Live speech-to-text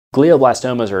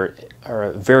Glioblastomas are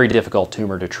a very difficult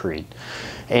tumor to treat,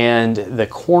 and the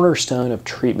cornerstone of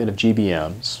treatment of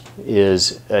GBMs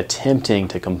is attempting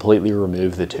to completely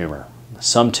remove the tumor.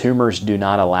 Some tumors do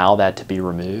not allow that to be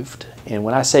removed, and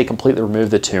when I say completely remove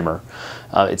the tumor,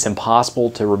 it's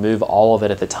impossible to remove all of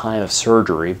it at the time of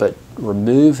surgery, but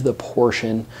remove the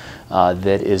portion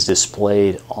that is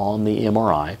displayed on the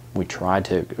MRI. We try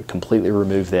to completely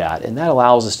remove that, and that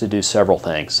allows us to do several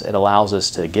things. It allows us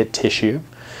to get tissue,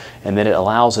 and then it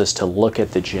allows us to look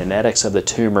at the genetics of the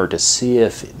tumor to see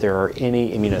if there are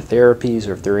any immunotherapies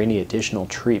or if there are any additional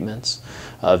treatments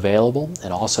available.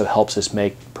 It also helps us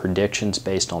make predictions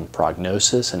based on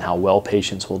prognosis and how well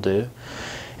patients will do.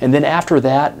 And then after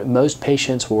that, most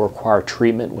patients will require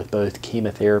treatment with both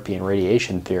chemotherapy and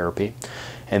radiation therapy.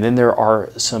 And then there are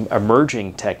some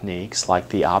emerging techniques like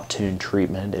the Optune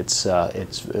treatment. It's a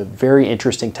very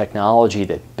interesting technology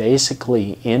that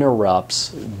basically interrupts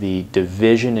the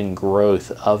division and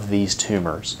growth of these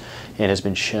tumors and has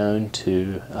been shown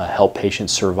to help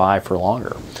patients survive for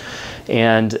longer.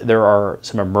 And there are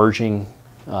some emerging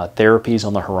therapies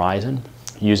on the horizon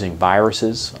using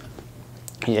viruses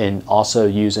and also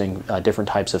using different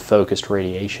types of focused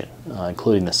radiation,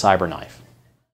 including the cyber knife.